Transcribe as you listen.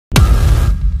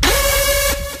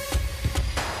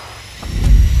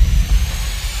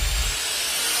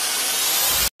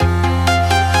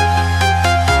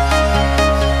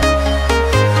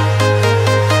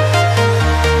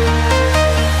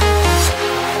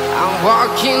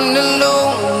Walking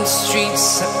alone, the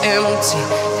streets are empty.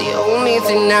 The only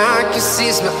thing I can see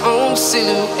is my own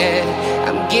silhouette.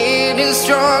 I'm getting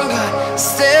stronger,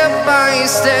 step by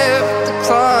step. The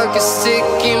clock is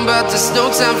ticking, but there's no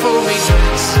time for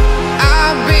regrets.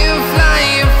 I've been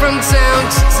flying from town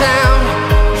to town,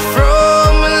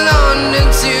 from London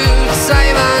to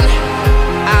Taiwan.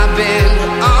 I've been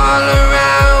all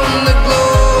around the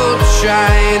globe,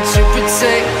 trying to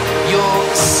protect your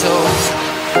soul.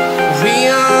 We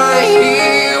are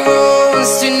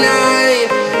heroes tonight.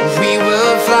 We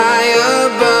will fly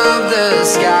above the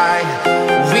sky.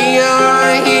 We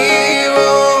are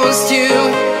heroes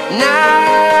tonight.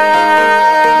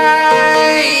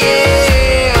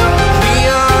 Yeah. We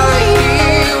are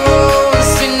heroes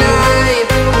tonight.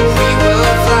 We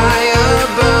will fly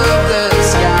above the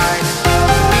sky.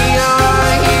 We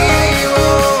are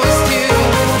heroes tonight.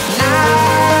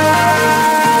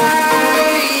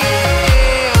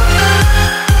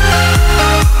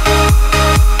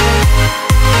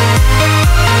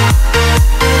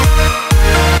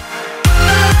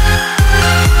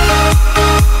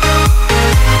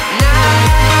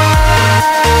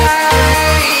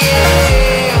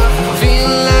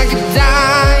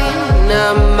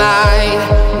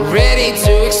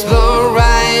 To explore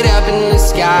right up in the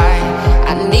sky.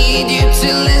 I need you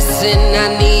to listen,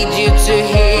 I need you to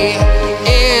hear,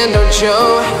 and don't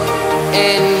show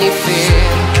any fear.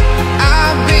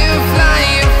 I've been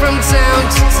flying from town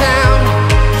to town,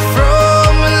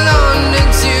 from London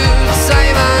to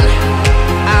Taiwan.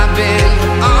 I've been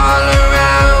all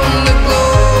around the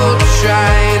globe,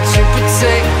 trying to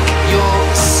protect your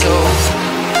soul.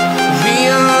 We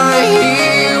are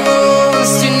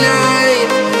heroes tonight.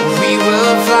 We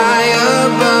will fly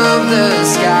above the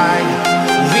sky.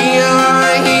 We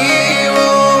are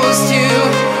heroes tonight.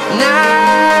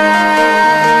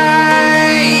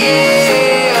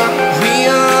 Yeah. We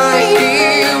are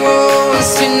heroes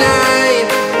tonight.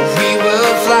 We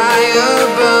will fly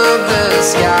above the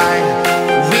sky.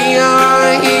 We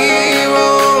are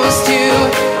heroes tonight.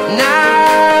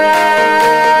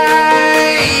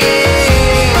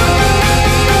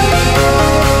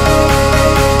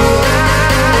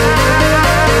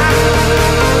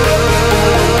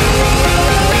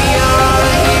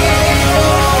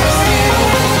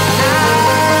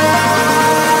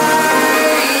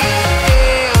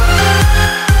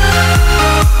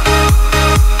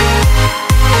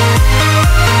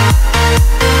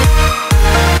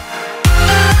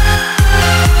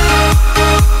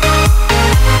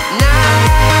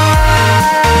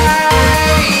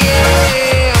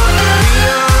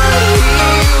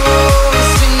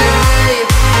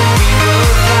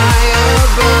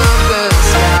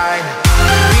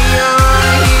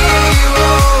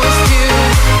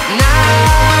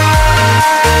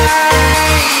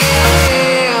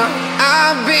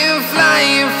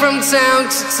 Town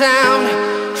to town,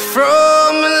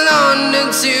 from London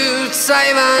to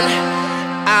Taiwan.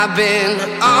 I've been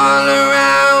all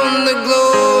around the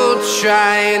globe,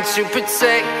 trying to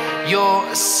protect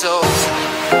your soul.